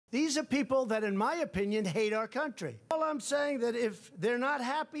These are people that, in my opinion, hate our country. All I'm saying that if they're not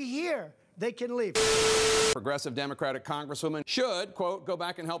happy here, they can leave. Progressive Democratic congresswoman should, quote, go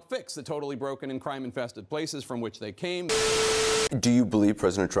back and help fix the totally broken and crime-infested places from which they came. Do you believe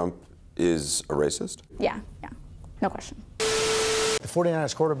President Trump is a racist? Yeah, no question. The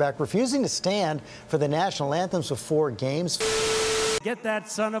 49ers quarterback refusing to stand for the national anthems before games. Get that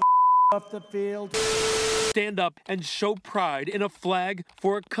son of off the field. Stand up and show pride in a flag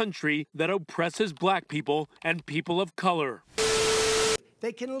for a country that oppresses black people and people of color.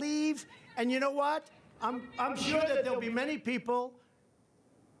 They can leave, and you know what? I'm sure that there'll be many people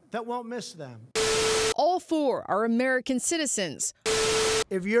that won't miss them. All four are American citizens.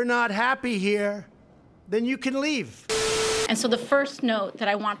 If you're not happy here, then you can leave. And so the first note that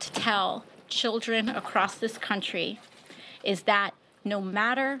I want to tell children across this country is that no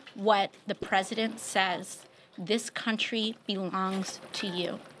matter what the president says, this country belongs to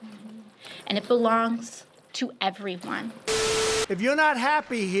you. And it belongs to everyone. If you're not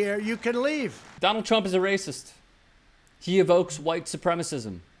happy here, you can leave. Donald Trump is a racist. He evokes white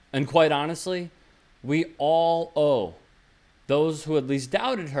supremacism. And quite honestly, we all owe those who at least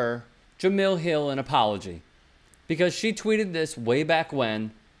doubted her, Jamil Hill, an apology. Because she tweeted this way back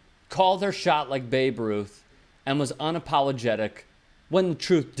when, called her shot like Babe Ruth, and was unapologetic when the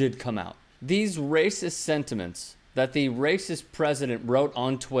truth did come out. These racist sentiments that the racist president wrote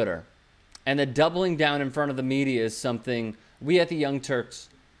on Twitter and the doubling down in front of the media is something we at the Young Turks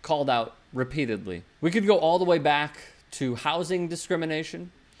called out repeatedly. We could go all the way back to housing discrimination.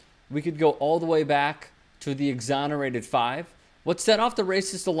 We could go all the way back to the exonerated five. What set off the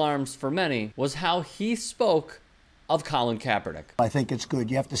racist alarms for many was how he spoke of Colin Kaepernick. I think it's good.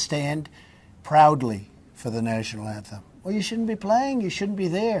 You have to stand proudly for the national anthem. Well, you shouldn't be playing. You shouldn't be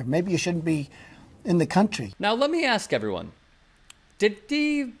there. Maybe you shouldn't be in the country. Now, let me ask everyone, did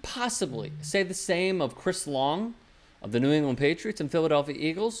he possibly say the same of Chris Long of the New England Patriots and Philadelphia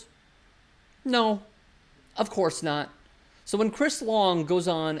Eagles? No, of course not. So when Chris Long goes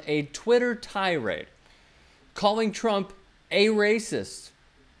on a Twitter tirade calling Trump a racist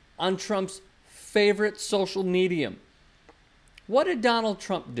on Trump's favorite social medium, what did Donald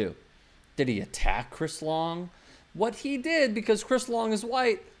Trump do? Did he attack Chris Long? What he did, because Chris Long is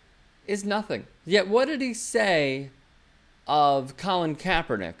white, is nothing. Yet what did he say of Colin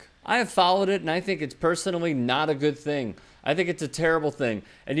Kaepernick? I have followed it, and I think it's personally not a good thing. I think it's a terrible thing.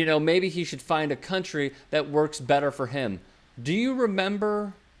 And, you know, maybe he should find a country that works better for him. Do you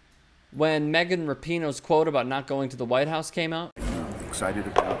remember when Megan Rapinoe's quote about not going to the White House came out? Excited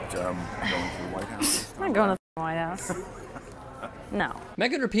about going to the White House? I'm not going to the White House. No.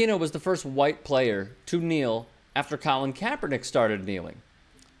 Megan Rapinoe was the first white player to kneel after Colin Kaepernick started kneeling.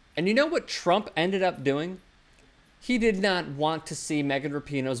 And you know what Trump ended up doing? He did not want to see Megan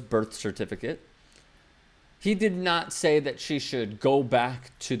Rapinoe's birth certificate. He did not say that she should go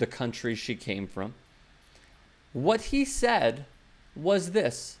back to the country she came from. What he said was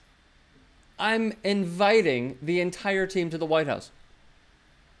this: I'm inviting the entire team to the White House.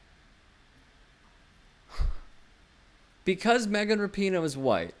 Because Megan Rapinoe is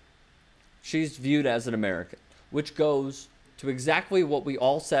white, she's viewed as an American, which goes to exactly what we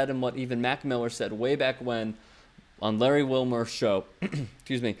all said and what even Mac Miller said way back when on Larry Wilmer's show,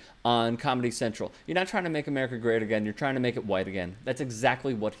 excuse me, on Comedy Central. You're not trying to make America great again. You're trying to make it white again. That's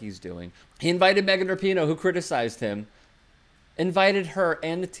exactly what he's doing. He invited Megan Rapinoe, who criticized him, invited her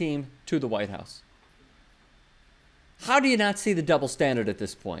and the team to the White House. How do you not see the double standard at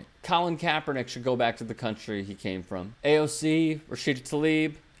this point? Colin Kaepernick should go back to the country he came from. AOC, Rashida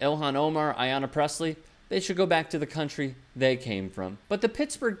Tlaib, Ilhan Omar, Ayanna Pressley, they should go back to the country they came from. But the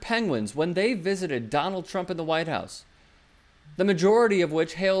Pittsburgh Penguins, when they visited Donald Trump in the White House, the majority of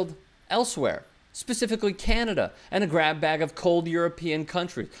which hailed elsewhere, specifically Canada, and a grab bag of cold European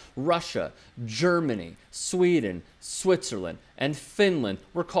countries, Russia, Germany, Sweden, Switzerland, and Finland,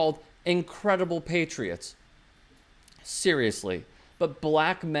 were called incredible patriots. Seriously, but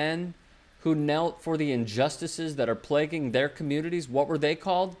black men who knelt for the injustices that are plaguing their communities, what were they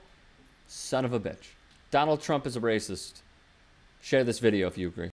called? Son of a bitch. Donald Trump is a racist. Share this video if you agree.